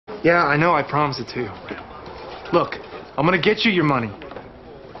Yeah, I know. I promised it to you. Look, I'm gonna get you your money.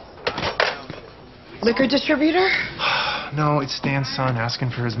 Liquor distributor? No, it's Stan's son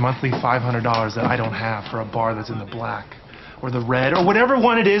asking for his monthly $500 that I don't have for a bar that's in the black. Or the red, or whatever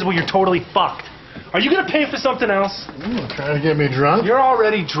one it is where you're totally fucked. Are you gonna pay for something else? Trying to get me drunk? You're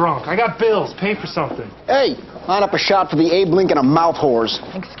already drunk. I got bills. Pay for something. Hey, line up a shot for the Abe Lincoln of mouth whores.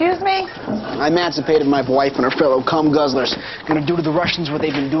 Excuse me? I emancipated my wife and her fellow cum guzzlers. Gonna do to the Russians what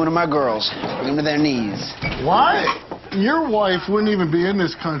they've been doing to my girls. Bring them to their knees. Why? Your wife wouldn't even be in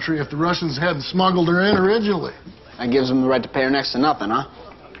this country if the Russians hadn't smuggled her in originally. That gives them the right to pay her next to nothing, huh?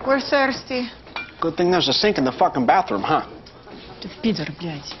 We're thirsty. Good thing there's a sink in the fucking bathroom, huh? Ты в Питер,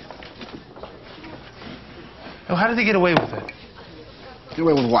 блядь. Oh, how did they get away with it? Get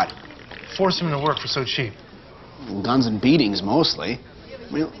away with what? Force them to work for so cheap. Guns and beatings, mostly.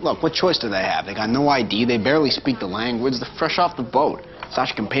 I mean, look, what choice do they have? They got no ID, they barely speak the language, they're fresh off the boat.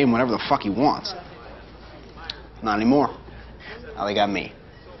 Sasha can pay him whatever the fuck he wants. Not anymore. Now they got me.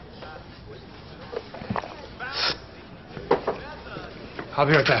 I'll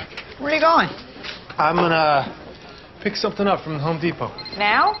be right back. Where are you going? I'm gonna pick something up from the Home Depot.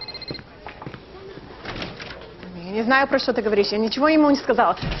 Now? Я не знаю, про что ты говоришь. Я ничего ему не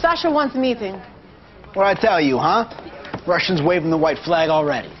сказала. Sasha wants meeting. What'd I tell you, huh? Russians waving the white flag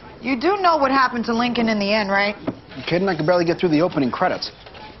already. You do know what happened to Lincoln in the end, right? You kidding? I could barely get through the opening credits.